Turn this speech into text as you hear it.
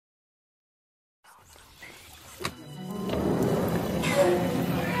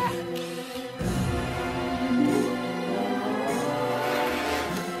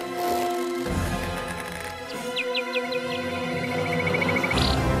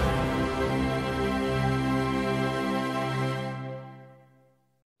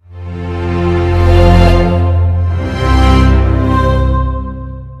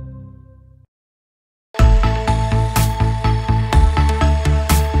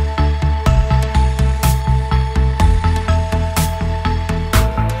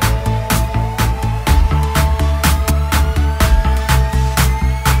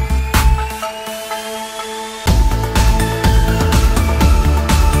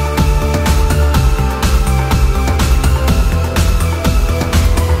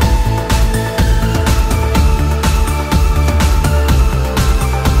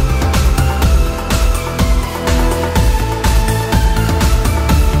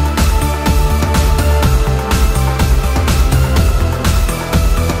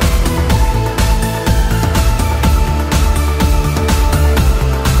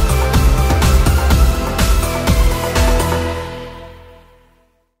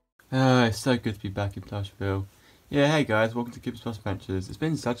it's so good to be back in Plushville. Yeah, hey guys, welcome to Kipper's Plus Adventures. It's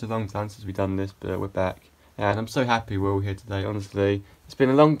been such a long time since we've done this, but we're back. And I'm so happy we're all here today, honestly. It's been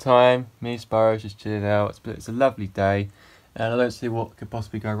a long time, me and Spyro's just chilling out. It's a lovely day, and I don't see what could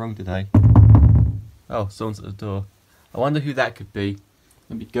possibly go wrong today. Oh, someone's at the door. I wonder who that could be.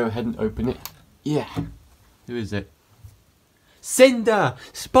 Let me go ahead and open it. Yeah. Who is it? Cinder!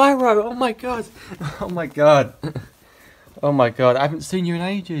 Spyro! Oh my god! Oh my god! Oh my god, I haven't seen you in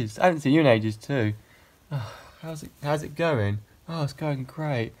ages. I haven't seen you in ages too. Oh, how's it going? Oh, it's going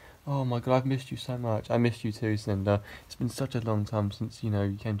great. Oh my god, I've missed you so much. I missed you too, Cinder. It's been such a long time since,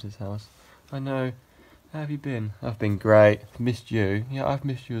 you came to this house. I know. How have you been? I've been great. I've missed you. Yeah, I've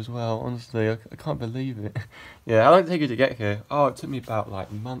missed you as well. Honestly, I can't believe it. Yeah, how long did it take you to get here? Oh, it took me about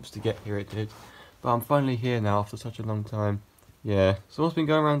like months to get here, it did. But I'm finally here now after such a long time. Yeah. So what's been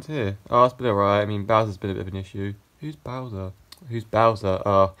going around here? Oh, it's been alright. I mean, Bowser's been a bit of an issue. Who's Bowser? Who's Bowser?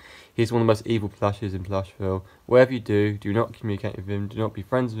 Oh, he's one of the most evil plushes in Plushville. Whatever you do not communicate with him, do not be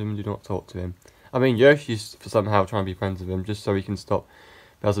friends with him, do not talk to him. I mean, Yoshi's somehow trying to be friends with him, just so he can stop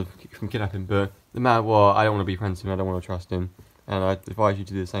Bowser from kidnapping, but no matter what, I don't want to be friends with him, I don't want to trust him. And I advise you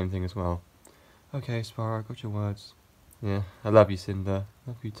to do the same thing as well. Okay, Spyro, I got your words. Yeah, I love you, Cinder.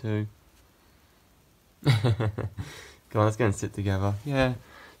 Love you too. Come on, let's go and sit together. Yeah,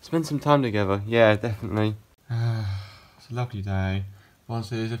 spend some time together. Yeah, definitely. It's a lovely day.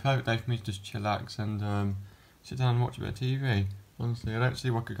 Honestly, it's a perfect day for me to just chillax and sit down and watch a bit of TV. Honestly, I don't see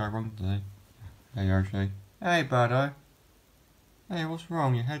what could go wrong today. Hey, Yoshi. Hey, Birdo. Hey, what's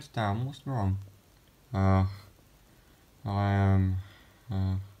wrong? Your head's down. What's wrong?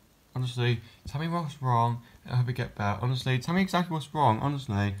 Honestly, tell me what's wrong and I hope it get better. Honestly, tell me exactly what's wrong.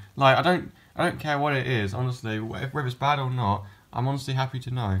 Honestly, like I don't care what it is. Honestly, whether it's bad or not, I'm honestly happy to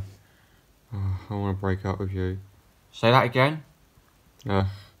know. I want to break up with you. Say that again.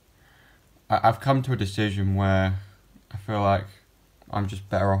 I've come to a decision where I feel like I'm just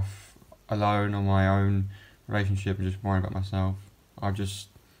better off alone on my own relationship and just worrying about myself.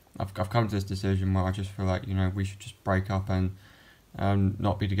 I've come to this decision where I just feel like, we should just break up and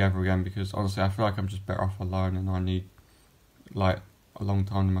not be together again, because honestly I feel like I'm just better off alone and I need like a long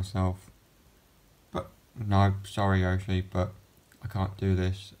time to myself. But no, sorry Yoshi, but I can't do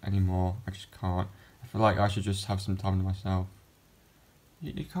this anymore. I just can't. I feel like I should just have some time to myself.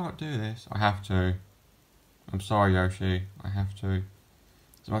 You can't do this. I have to. I'm sorry Yoshi, I have to.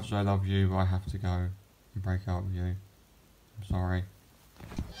 As much as I love you, I have to go and break up with you. I'm sorry.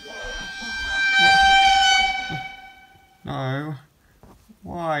 No.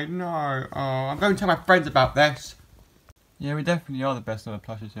 Why? No. Oh, I'm going to tell my friends about this. Yeah, we definitely are the best of the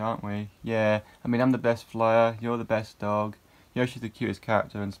plushes here, aren't we? Yeah. I mean, I'm the best flyer, you're the best dog, Yoshi's the cutest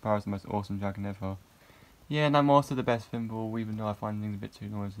character, and Spyro's the most awesome dragon ever. Yeah, and I'm also the best Thimble, even though I find things a bit too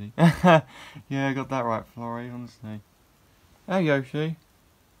noisy. Yeah, I got that right, Florrie, honestly. Hey, Yoshi.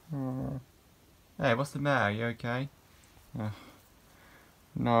 Hey, what's the matter? You okay?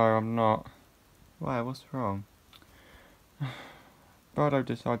 No, I'm not. Why, what's wrong? Birdo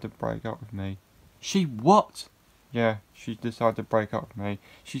decided to break up with me. She what? Yeah, she decided to break up with me.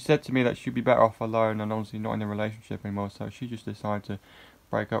 She said to me that she'd be better off alone and honestly not in a relationship anymore, so she just decided to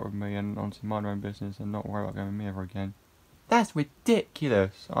break up with me and honestly mind her own business and not worry about going with me ever again. That's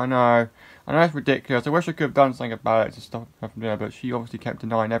ridiculous. I know it's ridiculous. I wish I could have done something about it to stop her from doing it, but she obviously kept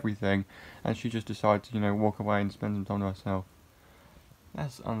denying everything and she just decided to, walk away and spend some time to herself.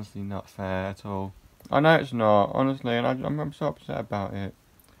 That's honestly not fair at all. I know it's not, honestly, and I'm so upset about it.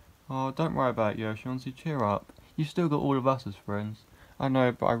 Oh, don't worry about it, Yoshi, honestly, cheer up. You've still got all of us as friends. I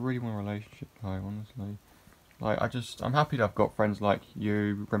know, but I really want a relationship though, honestly. Like, I'm happy that I've got friends like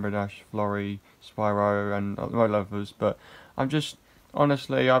you, Rainbow Dash, Florrie, Spyro, and my lovers, but I'm just,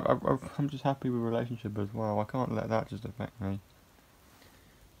 honestly, I'm just happy with a relationship as well. I can't let that just affect me.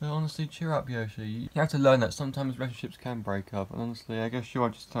 But honestly, cheer up, Yoshi. You have to learn that sometimes relationships can break up, and honestly, I guess you are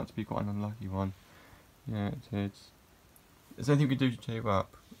just turned to be quite an unlucky one. Yeah, it is. Is there anything we can do to cheer you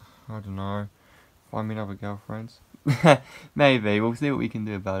up? I don't know. Find me another girlfriend? Maybe. We'll see what we can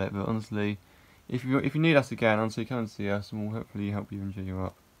do about it, but honestly, if you need us again, honestly, come and see us, and we'll hopefully help you and cheer you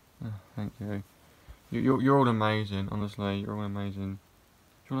up. Thank you. You're all amazing, honestly. You're all amazing.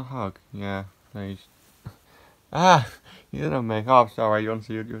 Do you want a hug? Yeah, please. You don't make. Oh, I'm sorry.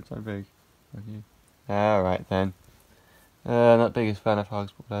 Honestly, you're so big. Thank you. Alright then. Not the biggest fan of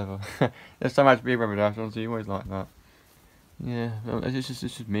hugs, but whatever. There's so much big Rainbow Dash, honestly, you always like that. Yeah, it's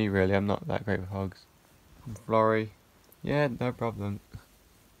just me really, I'm not that great with hugs. And Florrie, yeah, no problem.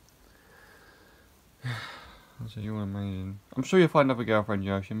 Honestly, you're amazing. I'm sure you'll find another girlfriend,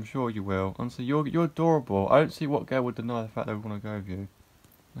 Yoshi, I'm sure you will. Honestly, you're adorable. I don't see what girl would deny the fact they would want to go with you.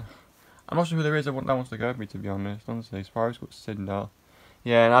 I'm not sure who there is that wants to go with me, to be honest. Honestly, Spyro's got Cinder.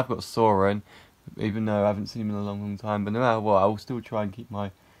 Yeah, and I've got Soren, even though I haven't seen him in a long time. But no matter what, I will still try and keep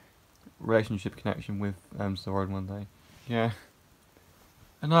my relationship connection with Soren one day. Yeah.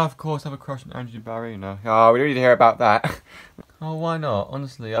 And I, of course, have a crush on Angie Ballerina. Oh, we don't need to hear about that. Oh, why not?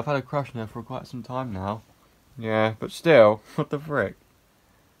 Honestly, I've had a crush on her for quite some time now. Yeah, but still, what the frick?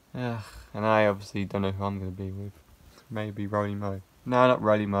 Ugh, and I obviously don't know who I'm going to be with. Maybe Rolly Mo. No, not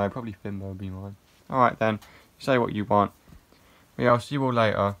Rolly Mo, probably Finbo will be mine. Alright then, say what you want. Yeah, I'll see you all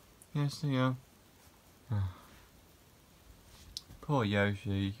later. Yeah, see ya. Poor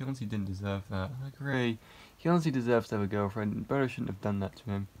Yoshi, he honestly didn't deserve that. I agree. He honestly deserves to have a girlfriend. Birdo shouldn't have done that to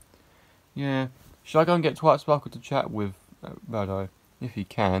him. Yeah. Should I go and get Twilight Sparkle to chat with Birdo? If he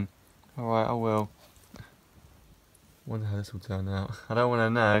can. Alright, I will. Wonder how this will turn out. I don't want to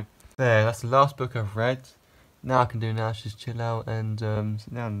know. There, that's the last book I've read. Now I can do now is just chill out and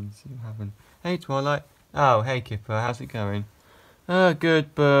sit down and see what happens. Hey Twilight. Oh, hey Kipper, how's it going?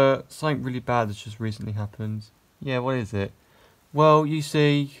 Good, but something really bad has just recently happened. Yeah, what is it? Well, you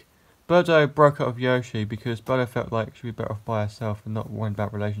see, Birdo broke up with Yoshi because Birdo felt like she'd be better off by herself and not worrying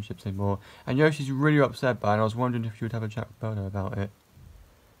about relationships anymore. And Yoshi's really upset by it, and I was wondering if you would have a chat with Birdo about it.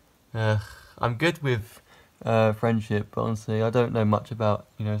 I'm good with friendship, but honestly, I don't know much about,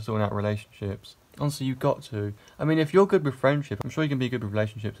 sorting out relationships. Honestly, you've got to. I mean, if you're good with friendship, I'm sure you can be good with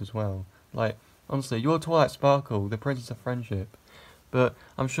relationships as well. Like, honestly, you're Twilight Sparkle, the princess of friendship. But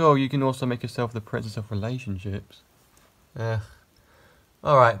I'm sure you can also make yourself the princess of relationships.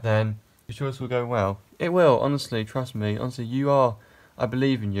 Alright then. You sure this will go well? It will, honestly, trust me. Honestly, you are. I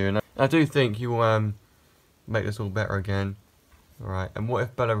believe in you, and I do think you will make this all better again. Alright, and what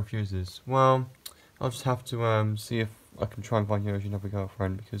if Bella refuses? Well, I'll just have to see if I can try and find Yoshi another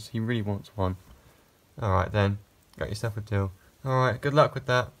girlfriend, because he really wants one. Alright then, got yourself a deal. Alright, good luck with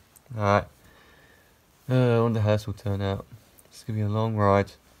that. Alright. I wonder how this will turn out. It's going to be a long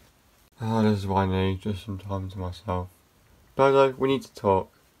ride. This is what I need, just some time to myself. Birdo, we need to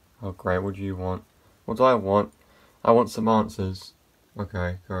talk. Oh great, what do you want? What do I want? I want some answers.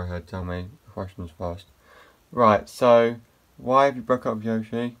 Okay, go ahead, tell me the questions first. Right, so, why have you broke up with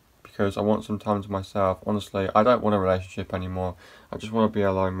Yoshi? Because I want some time to myself. Honestly, I don't want a relationship anymore. I just want to be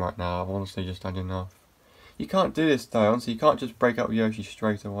alone right now. I've honestly just had enough. You can't do this though, honestly, you can't just break up with Yoshi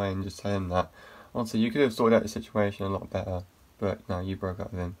straight away and just tell him that. Honestly, you could have sorted out the situation a lot better. But no, you broke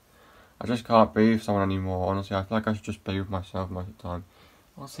up with him. I just can't be with someone anymore, honestly. I feel like I should just be with myself most of the time.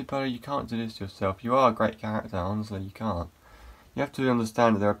 Honestly, Birdo, you can't do this to yourself. You are a great character, honestly, you can't. You have to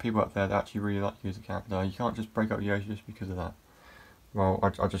understand that there are people out there that actually really like you as a character. You can't just break up with Yoshi just because of that. Well,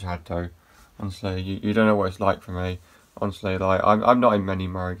 I just had to. Honestly, you don't know what it's like for me. Honestly, like, I'm not in many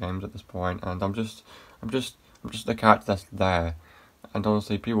Mario games at this point, and I'm just the character that's there. And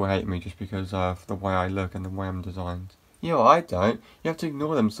honestly, people hate me just because of the way I look and the way I'm designed. Yeah, well, I don't. You have to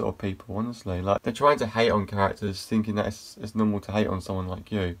ignore them sort of people, honestly. Like, they're trying to hate on characters, thinking that it's normal to hate on someone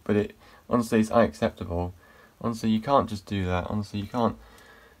like you. But honestly, it's unacceptable. Honestly, you can't just do that. Honestly, you can't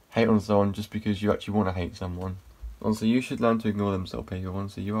hate on someone just because you actually want to hate someone. Honestly, you should learn to ignore them sort of people.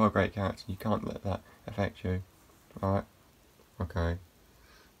 Honestly, you are a great character. You can't let that affect you. Alright? Okay.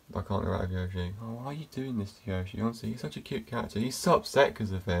 I can't go out of Yoshi. Oh, why are you doing this to Yoshi? Honestly, he's such a cute character. He's so upset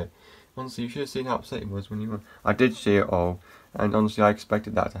because of it. Honestly, you should have seen how upset he was when you were... I did see it all, and honestly, I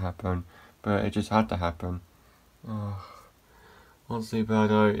expected that to happen, but it just had to happen. Oh. Honestly,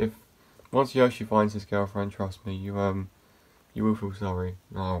 Birdo, once Yoshi finds his girlfriend, trust me, you will feel sorry.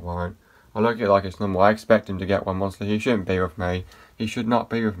 No, I won't. I look at it like it's normal. I expect him to get one. Honestly, he shouldn't be with me. He should not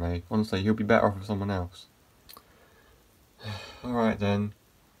be with me. Honestly, he'll be better off with someone else. Alright then.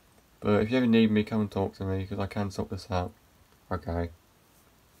 But if you ever need me, come and talk to me, because I can sort this out. Okay.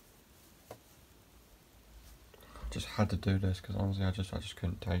 I just had to do this, because honestly, I just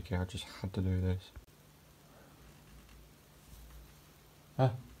couldn't take it. I just had to do this.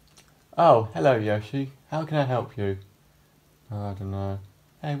 Oh, hello Yoshi. How can I help you? I don't know.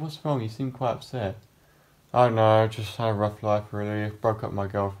 Hey, what's wrong? You seem quite upset. I don't know, I just had a rough life really. I broke up with my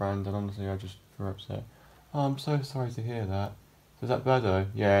girlfriend and honestly I just feel upset. Oh, I'm so sorry to hear that. So is that Birdo?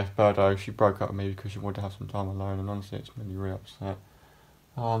 Yeah, it's Birdo. She broke up with me because she wanted to have some time alone and honestly it's made me really upset.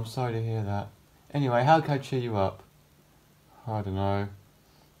 Oh, I'm sorry to hear that. Anyway, how can I cheer you up? I don't know.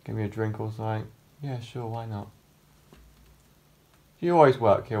 Give me a drink or something? Yeah, sure, why not? Do you always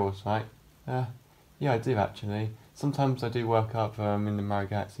work here or something? Yeah, I do actually. Sometimes I do work up in the Mario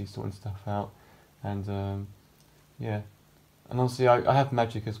Galaxy sorting stuff out. And, yeah. And honestly, I have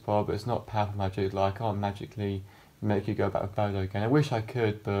magic as well, but it's not powerful magic. Like, I can't magically make you go back with Birdo again. I wish I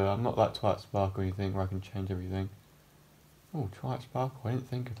could, but I'm not like Twilight Sparkle or anything where I can change everything. Oh, Twilight Sparkle, I didn't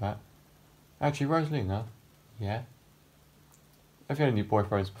think of that. Actually, Rosalina, yeah? Have you had any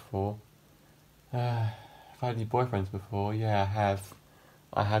boyfriends before? Have I had any boyfriends before? Yeah, I have.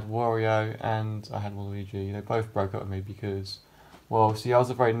 I had Wario and I had Waluigi. They both broke up with me because, well, see, I was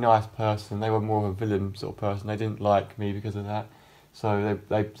a very nice person. They were more of a villain sort of person. They didn't like me because of that. So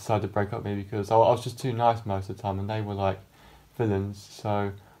they decided to break up with me because I was just too nice most of the time and they were like villains.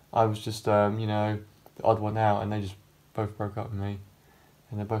 So I was just, you know, the odd one out and they just both broke up with me.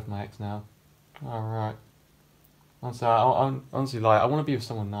 And they're both my ex now. Alright. Honestly, honestly, like, I want to be with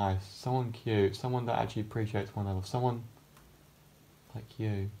someone nice, someone cute, someone that actually appreciates one another, someone like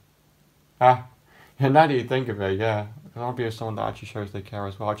you. Ah, yeah, now that you think of it, yeah. I want to be with someone that actually shows they care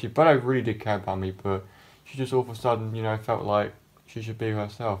as well. Actually, Bono really did care about me, but she just all of a sudden, you know, felt like she should be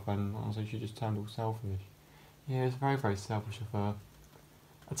herself, and honestly, she just turned all selfish. Yeah, it's very, very selfish of her.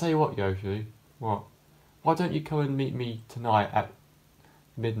 I'll tell you what, Yoshi. What? Why don't you come and meet me tonight at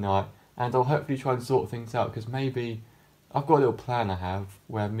midnight, and I'll hopefully try and sort things out, because maybe I've got a little plan I have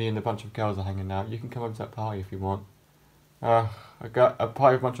where me and a bunch of girls are hanging out. You can come over to that party if you want. I got a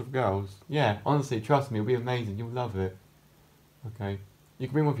party with a bunch of girls. Yeah, honestly, trust me, it'll be amazing. You'll love it. Okay, you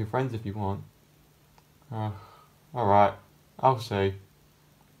can bring one of your friends if you want. Alright, I'll see.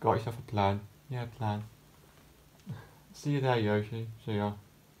 Got yourself a plan. Yeah, plan. See you there, Yoshi. See ya.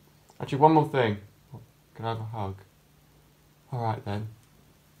 Actually, one more thing. Can I have a hug? Alright then.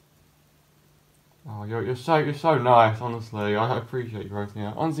 Oh, you're so nice, honestly. I appreciate you,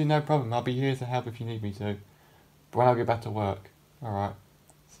 Rosalina. Honestly, no problem. I'll be here to help if you need me to. But when I get back to work. Alright.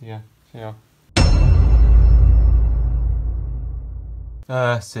 See ya. See ya.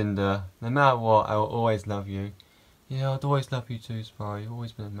 Cinder. No matter what, I will always love you. Yeah, I'd always love you too, Spyro. You've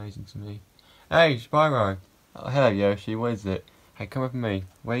always been amazing to me. Hey, Spyro. Oh, hello, Yoshi. What is it? Hey, come with me.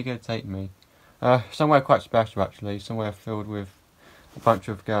 Where are you going to take me? Somewhere quite special, actually. Somewhere filled with a bunch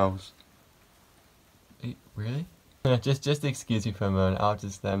of girls. Really? just excuse me for a moment. I'll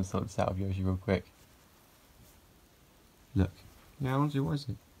just sort this out with Yoshi real quick. Look. Yeah, honestly, what is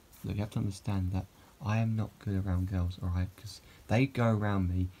it? Look, you have to understand that I am not good around girls, alright? Because they go around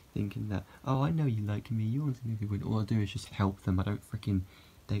me thinking that, oh, I know you like me, you want to be with me. All I do is just help them. I don't freaking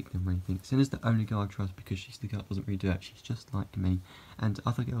date them or anything. Cinder's the only girl I trust because she's the girl that doesn't really do that. She's just like me. And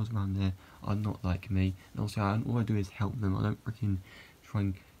other girls around there are not like me. And also, all I do is help them. I don't freaking try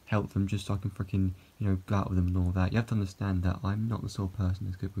and help them just so I can freaking, you know, go out with them and all that. You have to understand that I'm not the sort of person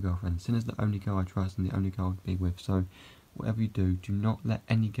that's good with girlfriends. Cinder's the only girl I trust and the only girl I'd be with. So, whatever you do, do not let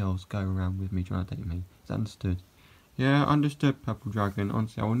any girls go around with me trying to date me. Is that understood? Yeah, understood, Purple Dragon.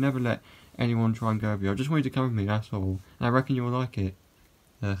 Honestly, I will never let anyone try and go with you. I just want you to come with me, that's all. And I reckon you will like it.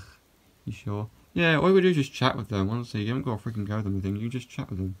 Ugh, you sure? Yeah, all we do is just chat with them. Honestly, you haven't got to freaking go with them or anything. You just chat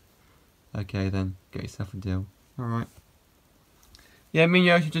with them. Okay, then. Get yourself a deal. Alright. Yeah, me and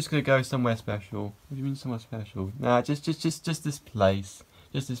Yoshi are just going to go somewhere special. What do you mean somewhere special? Nah, just this place.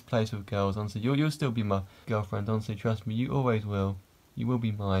 Just this place with girls, honestly. You'll still be my girlfriend, honestly, trust me. You always will. You will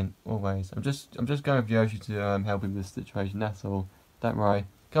be mine, always. I'm just going with Yoshi to help him with this situation, that's all. Don't worry.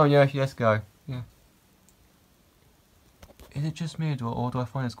 Come on, Yoshi, let's go. Yeah. Is it just me, or do I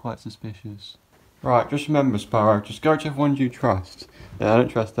find this quite suspicious? Right, just remember, Spyro, just go to everyone you trust. Yeah, I don't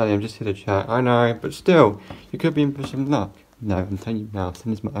trust any, I'm just here to chat. I know, but still, you could be in for some luck. No, I'm telling you now,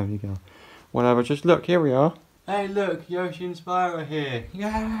 Cinder's my only girl. Whatever, just look, here we are. Hey, look, Yoshi and Spyro here.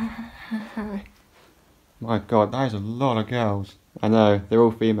 Yeah. My God, that is a lot of girls. I know, they're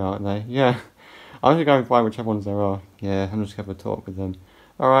all female, aren't they? Yeah. I'm just going to find whichever ones there are. Yeah, I'm just going to have a talk with them.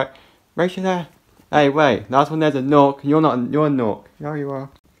 Alright, Rachel there. Hey, wait, last one there's a Nork. You're not, you're a Nork. There you are.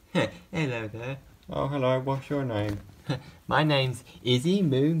 Hello there. Oh, hello, what's your name? My name's Izzy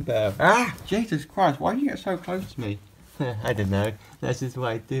Moonbow. Ah, Jesus Christ, why do you get so close to me? I don't know. That's just what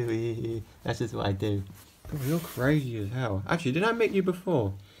I do. That's just what I do. God, you're crazy as hell. Actually, did I meet you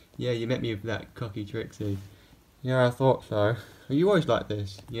before? Yeah, you met me with that cocky Trixie. Yeah, I thought so. Are you always like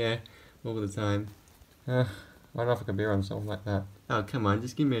this? Yeah, all the time. I'd love a beer on something like that. Oh, come on,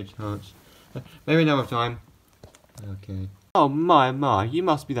 just give me a chance. Maybe another time. Okay. Oh my, you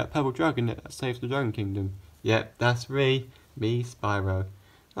must be that purple dragon that saves the Dragon Kingdom. Yep, that's me, Spyro.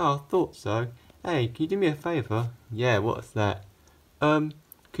 Oh, I thought so. Hey, can you do me a favour? Yeah, what's that?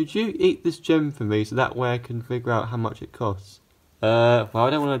 Could you eat this gem for me so that way I can figure out how much it costs? Well, I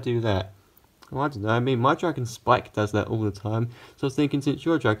don't want to do that. Well, I don't know, I mean, my dragon Spike does that all the time, so I was thinking since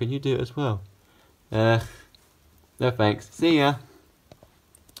you're a dragon, you do it as well. No thanks. See ya.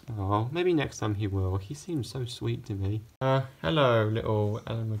 Oh, maybe next time he will. He seems so sweet to me. Hello, little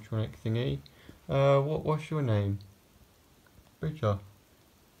animatronic thingy. What's your name? Pizza.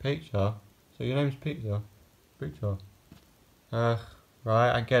 Pizza? So your name's Pizza? Pizza.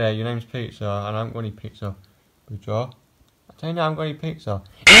 Right, I get it. Your name's Pizza, and I haven't got any pizza. Pizza? I tell you now, I haven't got any pizza.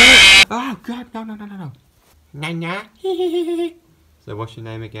 Oh, God, no. Nah. So what's your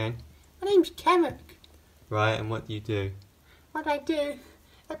name again? My name's Kipper. Right, and what do you do? What do?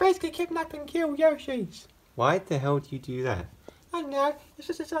 I basically kidnap and kill Yoshis. Why the hell do you do that? I know, it's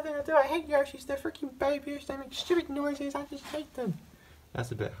just something I do. I hate Yoshis. They're freaking babies. They make stupid noises. I just hate them.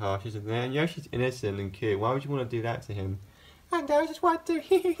 That's a bit harsh, isn't it? And Yoshi's innocent and cute. Why would you want to do that to him? I know, I just want to.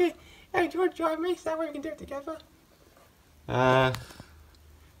 Hey, do you want to join me? So that way we can do it together. I'm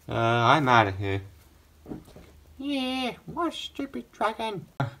out of here. Yeah, what a stupid dragon.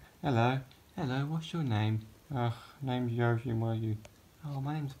 Hello, what's your name? Name's Yoshi, and what are you? Oh,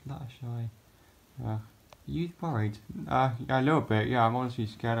 my name's Fluttershy. Are you worried? Yeah, a little bit, yeah, I'm honestly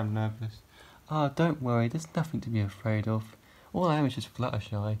scared, I'm nervous. Oh, don't worry, there's nothing to be afraid of. All I am is just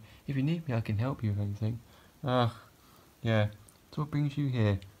Fluttershy. If you need me, I can help you with anything. Yeah, so what brings you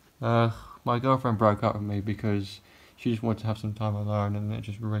here? My girlfriend broke up with me because she just wanted to have some time alone, and it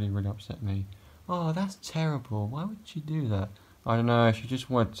just really upset me. Oh, that's terrible. Why would she do that? I don't know, she just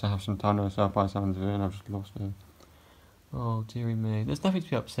wanted to have some time to herself by the sounds of it, and I've just lost her. Oh, dearie me. There's nothing to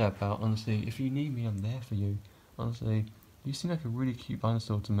be upset about, honestly. If you need me, I'm there for you. Honestly, you seem like a really cute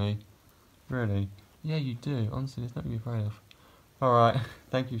dinosaur to me. Really? Yeah, you do. Honestly, there's nothing to be afraid of. Alright,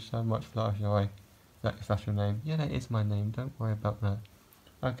 thank you so much, Fluttershy. If that's your name. Yeah, that is my name. Don't worry about that.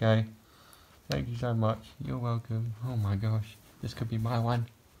 Okay. Thank you so much. You're welcome. Oh my gosh. This could be my one.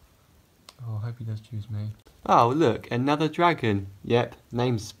 Oh, I hope he does choose me. Oh, look, another dragon. Yep,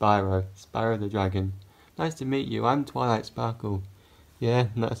 name's Spyro. Spyro the dragon. Nice to meet you. I'm Twilight Sparkle. Yeah,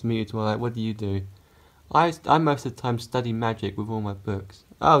 nice to meet you, Twilight. What do you do? I most of the time study magic with all my books.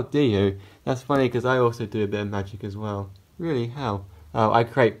 Oh, do you? That's funny because I also do a bit of magic as well. Really? How? Oh, I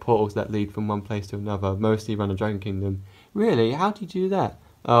create portals that lead from one place to another, mostly around the Dragon Kingdom. Really? How do you do that?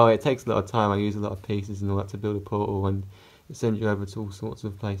 Oh, it takes a lot of time. I use a lot of pieces and all that to build a portal, and it sends you over to all sorts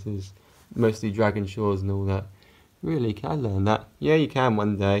of places. Mostly Dragon Shores and all that. Really? Can I learn that? Yeah, you can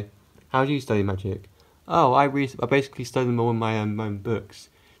one day. How do you study magic? Oh, I basically study them all in my own books.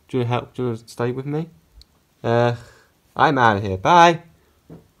 Do you want to help? Do you want to study with me? I'm out of here. Bye!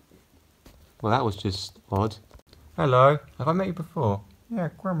 Well, that was just odd. Hello, have I met you before? Yeah,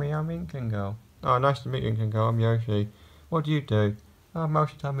 Grammy, I'm Inkling Girl. Oh, nice to meet you, Inkling Girl. I'm Yoshi. What do you do? Oh,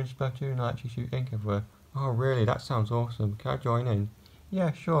 most of the time in Splatoon I actually shoot ink everywhere. Oh, really? That sounds awesome. Can I join in?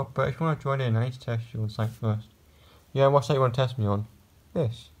 Yeah, sure, but if you want to join in, I need to test you on something first. Yeah, what's that you want to test me on?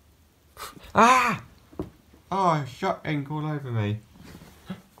 This. Ah! Oh, I shot ink all over me.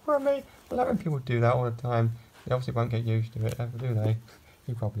 Grammy, I love when people do that all the time. They obviously won't get used to it ever, do they?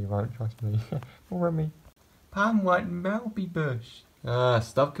 You probably won't, trust me. Grammy. Pam want Melby Bush.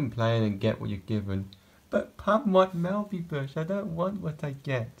 Stop complaining and get what you're given. But Pam want Melby Bush. I don't want what I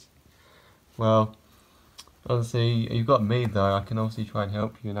get. Well, honestly, you've got me though. I can obviously try and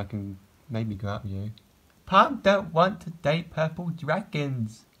help you, and I can maybe grab you. Pam don't want to date purple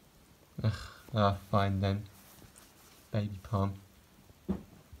dragons. Ugh, fine then. Baby Pam.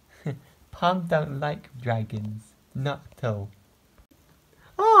 Pam don't like dragons. Not at all.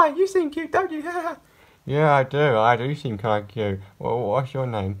 Oh, you seem cute, don't you? Yeah, I do. I do seem kind of cute. Well, what's your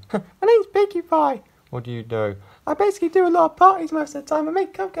name? My name's Pinkie Pie. What do you do? I basically do a lot of parties most of the time. I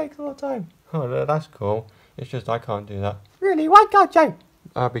make cupcakes all the time. Oh, that's cool. It's just I can't do that. Really? Why can't you?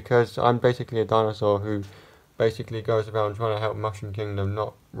 Because I'm basically a dinosaur who basically goes around trying to help Mushroom Kingdom,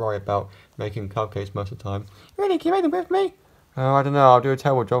 not worry about making cupcakes most of the time. Really? Can you make them with me? I don't know. I'll do a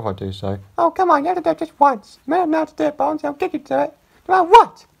terrible job if I do so. Oh, come on. You have to do it just once. You may not know how to do it, but I'll kick you to it. No matter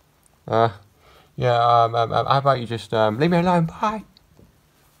what? Yeah, how about you just, leave me alone, bye.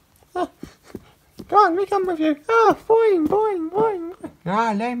 Come on, let me come with you. Oh, boing.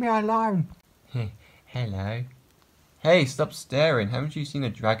 Ah, leave me alone. Hello. Hey, stop staring. Haven't you seen a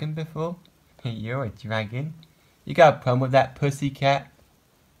dragon before? You're a dragon? You got a problem with that pussycat?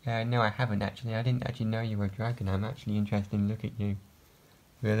 No, I haven't actually. I didn't actually know you were a dragon. I'm actually interested in look at you.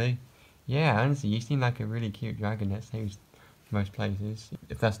 Really? Yeah, honestly, you seem like a really cute dragon that saves most places,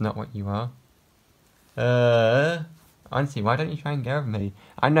 if that's not what you are. Honestly, why don't you try and go with me?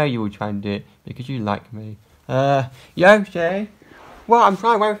 I know you will try and do it, because you like me. Yoshi? Well, I'm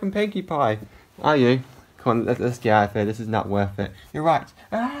trying away from Pinkie Pie. Are you? Come on, let's get out of here. This is not worth it. You're right.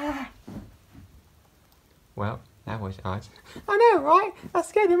 Well, that was odd. I know, right? I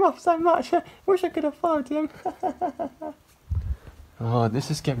scared him off so much. Wish I could have followed him. Oh,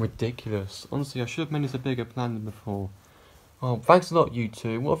 this is getting ridiculous. Honestly, I should have made this a bigger plan than before. Oh, thanks a lot, you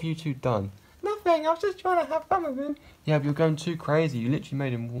two. What have you two done? Nothing. I was just trying to have fun with him. Yeah, but you're going too crazy. You literally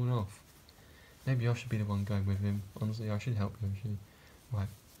made him warn off. Maybe I should be the one going with him. Honestly, I should help Yoshi. Right,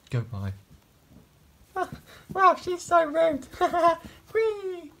 goodbye. Oh, wow, she's so rude.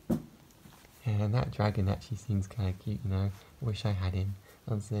 Whee! Yeah, and that dragon actually seems kind of cute, you know. I wish I had him.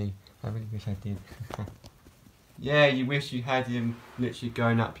 Honestly, I really wish I did. Yeah, you wish you had him literally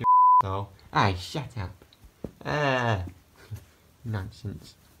going up your hole. Hey, shut up. Ah,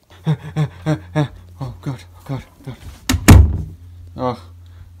 nonsense. Oh god, oh god, god.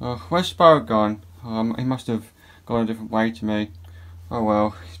 Oh, where's Spyro gone? He must have gone a different way to me. Oh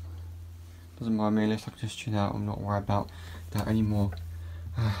well, doesn't mind me. Let's just chill out. I'm not worried about that anymore.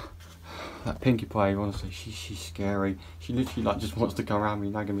 That Pinkie Pie, honestly, she's scary. She literally like just wants to come around me,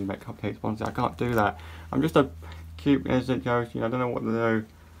 nagging me, make cupcakes. Honestly, I can't do that. I'm just a cute innocent Yoshi. I don't know what to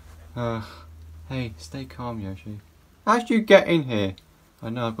do. Hey, stay calm, Yoshi. How'd you get in here? I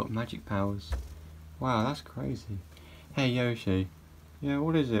know I've got magic powers. Wow, that's crazy. Hey, Yoshi. Yeah,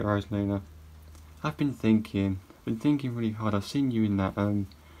 what is it, Rosalina? I've been thinking really hard. I've seen you in that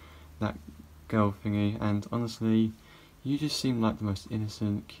that girl thingy, and honestly, you just seem like the most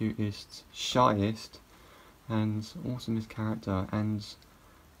innocent, cutest, shyest, and awesomest character. And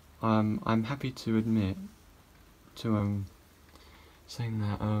I'm happy to admit to saying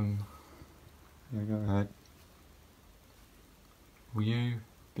that yeah, go ahead. Will you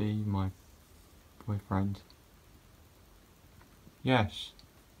be my boyfriend? Yes.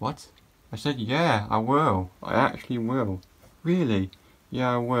 What? I said yeah, I will. I actually will. Really?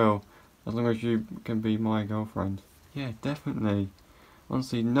 Yeah, I will. As long as you can be my girlfriend. Yeah, definitely.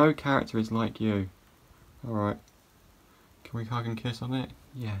 Honestly, no character is like you. Alright. Can we hug and kiss on it?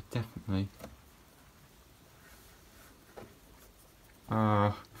 Yeah, definitely.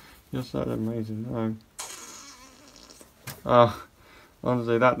 You're so amazing. No.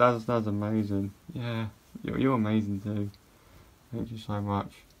 Honestly, that's amazing. Yeah, you're amazing too. Thank you so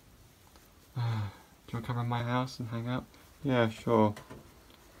much. Do you want to come around my house and hang out? Yeah, sure.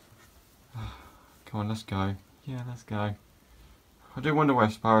 Come on, let's go. Yeah, let's go. I do wonder where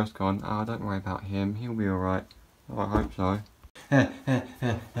Spyro's gone. Oh, don't worry about him. He'll be alright. Oh, I hope so.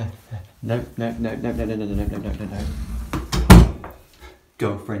 No.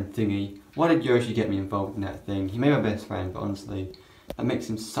 Girlfriend thingy. Why did Yoshi get me involved in that thing? He made my best friend, but honestly, that makes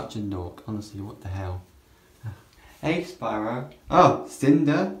him such a nork. Honestly, what the hell? Hey, Spyro. Oh,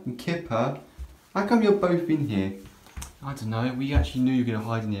 Cinder and Kipper. How come you're both in here? I don't know, we actually knew you were going to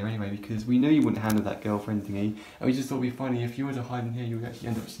hide in here anyway, because we knew you wouldn't handle that girlfriend thingy, and we just thought it'd be funny if you were to hide in here, you would actually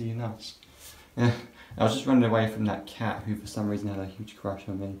end up seeing us. Yeah, I was just running away from that cat who for some reason had a huge crush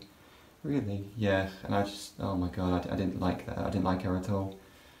on me. Really? Yeah, and I just, oh my god, I didn't like that, I didn't like her at all.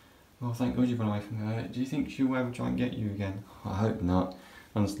 Well, thank god you ran away from her. Do you think she'll ever try and get you again? I hope not.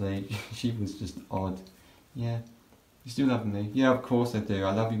 Honestly, she was just odd. Yeah. You still love me? Yeah, of course I do.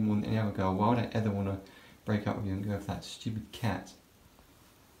 I love you more than any other girl. Why would I ever want to break up with you and go for that stupid cat?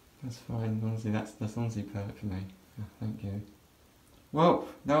 That's fine, honestly, that's honestly perfect for me. Yeah, thank you. Well,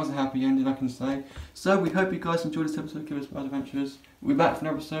 that was a happy ending, I can say. So, we hope you guys enjoyed this episode of Kipper's Adventures. We'll be back for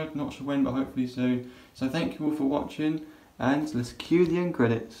another episode, not sure when, but hopefully soon. So thank you all for watching, and let's cue the end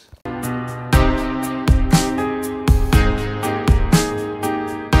credits.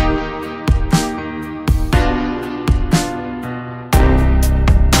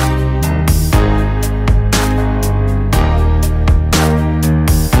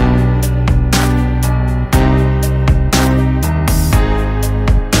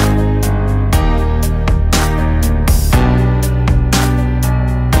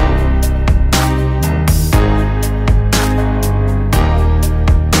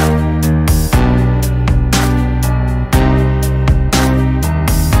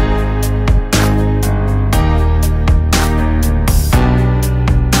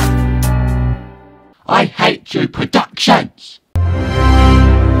 I hate you productions!